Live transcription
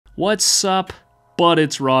What's up? But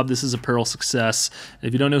it's Rob. This is Apparel Success. And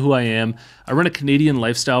if you don't know who I am, I run a Canadian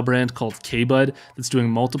lifestyle brand called K-Bud that's doing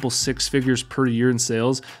multiple six figures per year in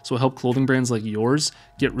sales. So I help clothing brands like yours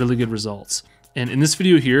get really good results. And in this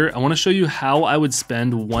video here, I want to show you how I would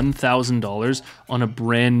spend $1,000 on a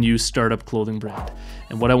brand new startup clothing brand.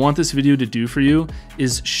 And what I want this video to do for you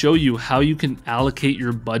is show you how you can allocate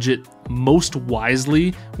your budget most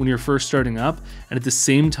wisely when you're first starting up, and at the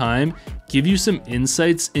same time, give you some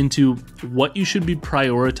insights into what you should be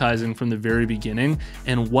prioritizing from the very beginning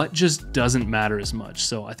and what just doesn't matter as much.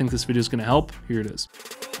 So I think this video is going to help. Here it is.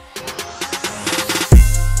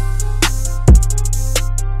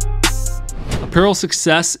 Apparel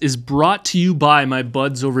Success is brought to you by my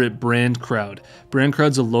buds over at BrandCrowd.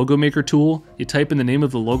 BrandCrowd's a logo maker tool. You type in the name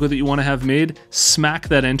of the logo that you want to have made, smack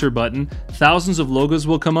that enter button. Thousands of logos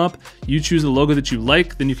will come up. You choose the logo that you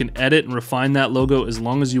like, then you can edit and refine that logo as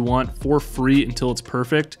long as you want for free until it's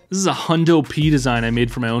perfect. This is a Hundo P design I made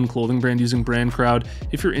for my own clothing brand using BrandCrowd.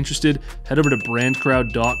 If you're interested, head over to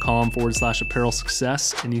brandcrowd.com/apparel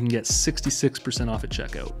success and you can get 66% off at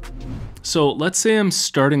checkout. So let's say I'm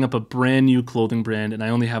starting up a brand new clothing brand and I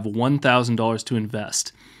only have $1,000 to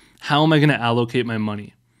invest. How am I going to allocate my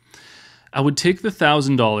money? I would take the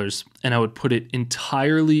 $1,000 and I would put it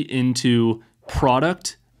entirely into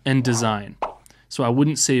product and design. So I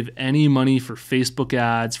wouldn't save any money for Facebook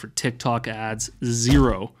ads, for TikTok ads,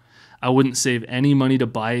 zero. I wouldn't save any money to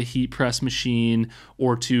buy a heat press machine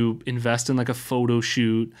or to invest in like a photo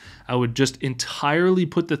shoot. I would just entirely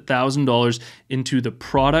put the $1,000 into the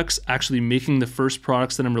products, actually making the first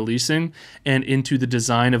products that I'm releasing, and into the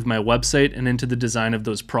design of my website and into the design of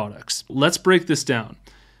those products. Let's break this down.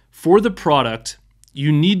 For the product,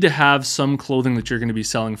 you need to have some clothing that you're going to be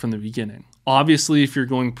selling from the beginning. Obviously, if you're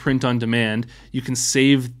going print on demand, you can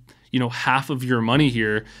save, half of your money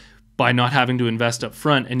here by not having to invest up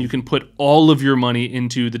front, and you can put all of your money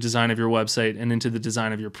into the design of your website and into the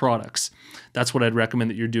design of your products. That's what I'd recommend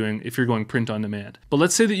that you're doing if you're going print on demand. But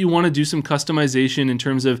let's say that you want to do some customization in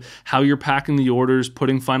terms of how you're packing the orders,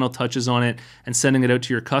 putting final touches on it, and sending it out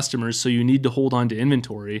to your customers, so you need to hold on to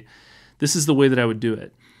inventory. This is the way that I would do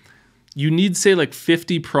it. You need, say, like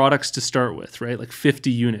 50 products to start with, right? Like 50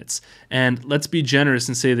 units. And let's be generous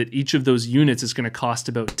and say that each of those units is going to cost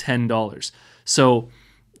about $10. So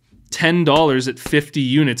 $10 at 50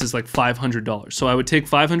 units is like $500. So I would take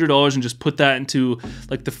 $500 and just put that into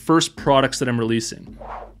like the first products that I'm releasing.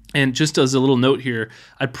 And just as a little note here,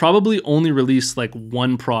 I'd probably only release like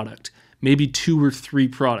one product, maybe 2 or 3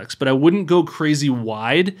 products, but I wouldn't go crazy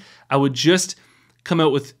wide. I would just come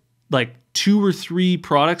out with like 2 or 3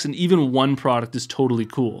 products, and even one product is totally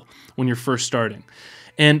cool when you're first starting.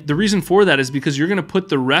 And the reason for that is because you're going to put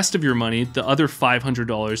the rest of your money, the other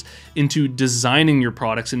 $500, into designing your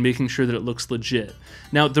products and making sure that it looks legit.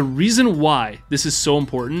 Now, the reason why this is so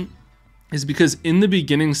important is because in the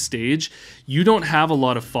beginning stage, you don't have a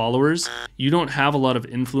lot of followers, you don't have a lot of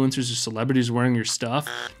influencers or celebrities wearing your stuff,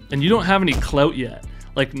 and you don't have any clout yet.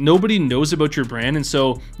 Like, nobody knows about your brand, and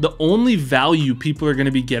so the only value people are going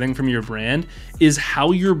to be getting from your brand is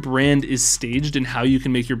how your brand is staged and how you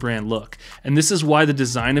can make your brand look. And this is why the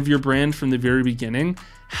design of your brand from the very beginning,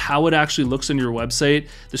 how it actually looks on your website,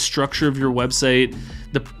 the structure of your website,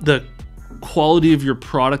 the quality of your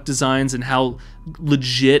product designs, and how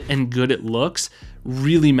legit and good it looks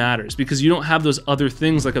really matters, because you don't have those other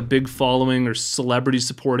things like a big following or celebrities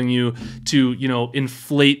supporting you to,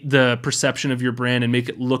 inflate the perception of your brand and make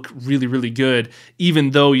it look really, really good,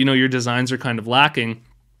 even though, your designs are kind of lacking.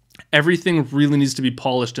 Everything really needs to be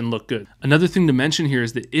polished and look good. Another thing to mention here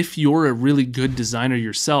is that if you're a really good designer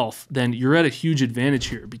yourself, then you're at a huge advantage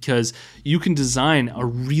here, because you can design a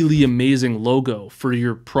really amazing logo for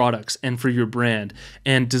your products and for your brand,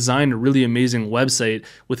 and design a really amazing website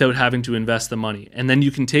without having to invest the money. And then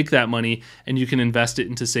you can take that money and you can invest it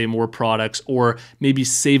into, say, more products, or maybe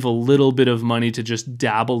save a little bit of money to just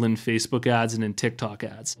dabble in Facebook ads and in TikTok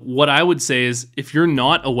ads. What I would say is, if you're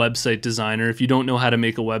not a website designer, if you don't know how to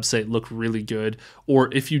make a website look really good,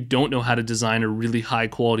 or if you don't know how to design a really high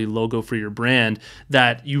quality logo for your brand,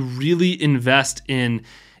 that you really invest in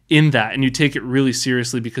that and you take it really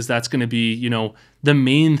seriously, because that's going to be, the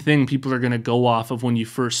main thing people are going to go off of when you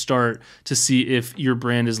first start to see if your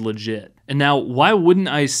brand is legit. And now, why wouldn't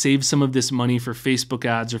I save some of this money for Facebook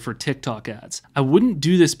ads or for TikTok ads? I wouldn't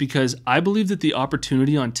do this because I believe that the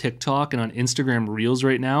opportunity on TikTok and on Instagram Reels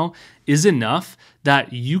right now is enough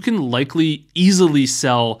that you can likely easily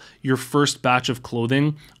sell your first batch of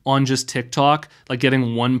clothing on just TikTok, like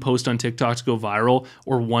getting one post on TikTok to go viral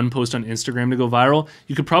or one post on Instagram to go viral.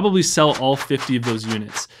 You could probably sell all 50 of those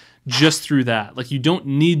units. just through that. Like, you don't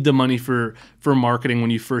need the money for marketing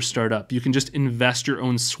when you first start up. You can just invest your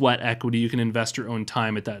own sweat equity. You can invest your own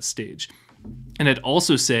time at that stage. And I'd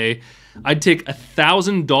also say I'd take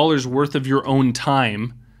 $1,000 worth of your own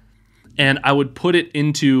time and I would put it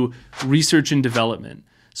into research and development.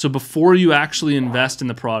 So before you actually invest in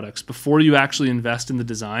the products, before you actually invest in the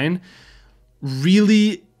design,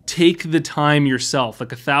 really take the time yourself, like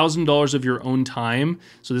 $1,000 of your own time.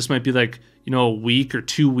 So this might be like, a week or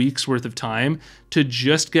 2 weeks worth of time to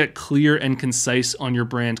just get clear and concise on your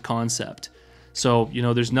brand concept. So,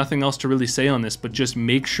 there's nothing else to really say on this, but just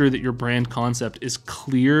make sure that your brand concept is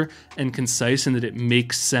clear and concise and that it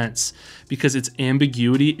makes sense, because it's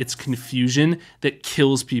ambiguity, it's confusion that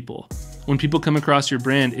kills people. When people come across your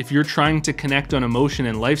brand, if you're trying to connect on emotion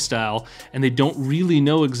and lifestyle and they don't really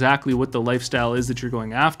know exactly what the lifestyle is that you're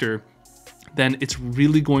going after, then it's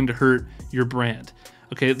really going to hurt your brand.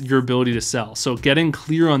 Okay, your ability to sell. So getting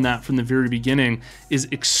clear on that from the very beginning is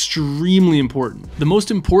extremely important. The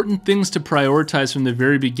most important things to prioritize from the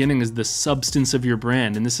very beginning is the substance of your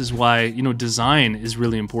brand. And this is why, design is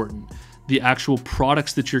really important. The actual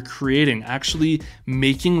products that you're creating, actually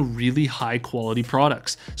making really high quality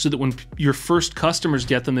products so that when your first customers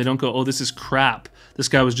get them, they don't go, oh, this is crap. This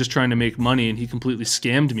guy was just trying to make money and he completely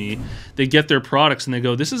scammed me. They get their products and they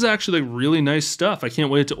go, this is actually like really nice stuff. I can't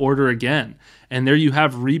wait to order again. And there you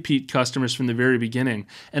have repeat customers from the very beginning.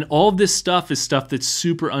 And all of this stuff is stuff that's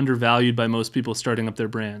super undervalued by most people starting up their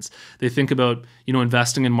brands. They think about,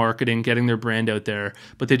 investing in marketing, getting their brand out there,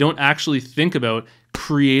 but they don't actually think about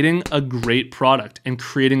creating a great product and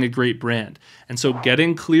creating a great brand. And so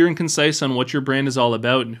getting clear and concise on what your brand is all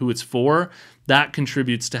about and who it's for, that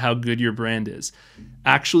contributes to how good your brand is.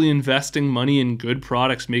 Actually investing money in good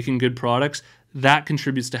products, making good products, that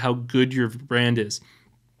contributes to how good your brand is.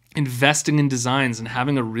 Investing in designs and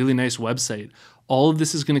having a really nice website, all of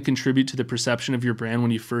this is going to contribute to the perception of your brand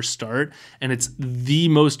when you first start. And it's the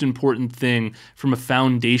most important thing from a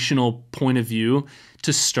foundational point of view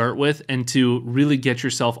to start with and to really get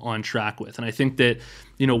yourself on track with. And I think that,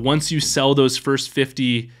 once you sell those first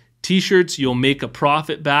 50 t-shirts, you'll make a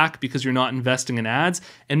profit back because you're not investing in ads.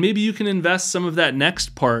 And maybe you can invest some of that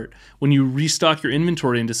next part when you restock your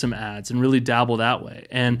inventory into some ads and really dabble that way.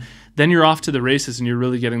 And then you're off to the races and you're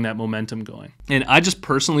really getting that momentum going. And I just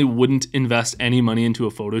personally wouldn't invest any money into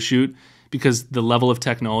a photo shoot because the level of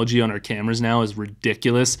technology on our cameras now is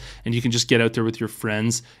ridiculous. And you can just get out there with your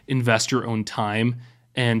friends, invest your own time,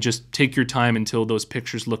 and just take your time until those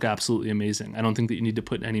pictures look absolutely amazing. I don't think that you need to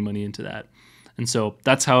put any money into that. And so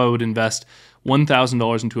that's how I would invest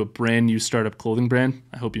 $1,000 into a brand new startup clothing brand.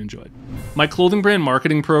 I hope you enjoyed. My clothing brand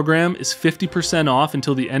marketing program is 50% off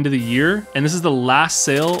until the end of the year, and this is the last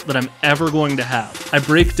sale that I'm ever going to have. I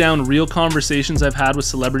break down real conversations I've had with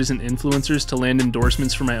celebrities and influencers to land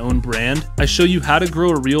endorsements for my own brand. I show you how to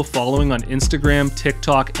grow a real following on Instagram,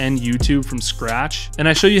 TikTok, and YouTube from scratch. And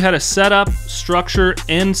I show you how to set up, structure,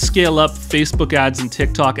 and scale up Facebook ads and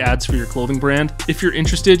TikTok ads for your clothing brand. If you're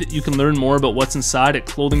interested, you can learn more about what's inside at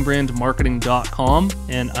clothingbrandmarketing.com,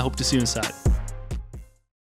 and I hope to see you inside.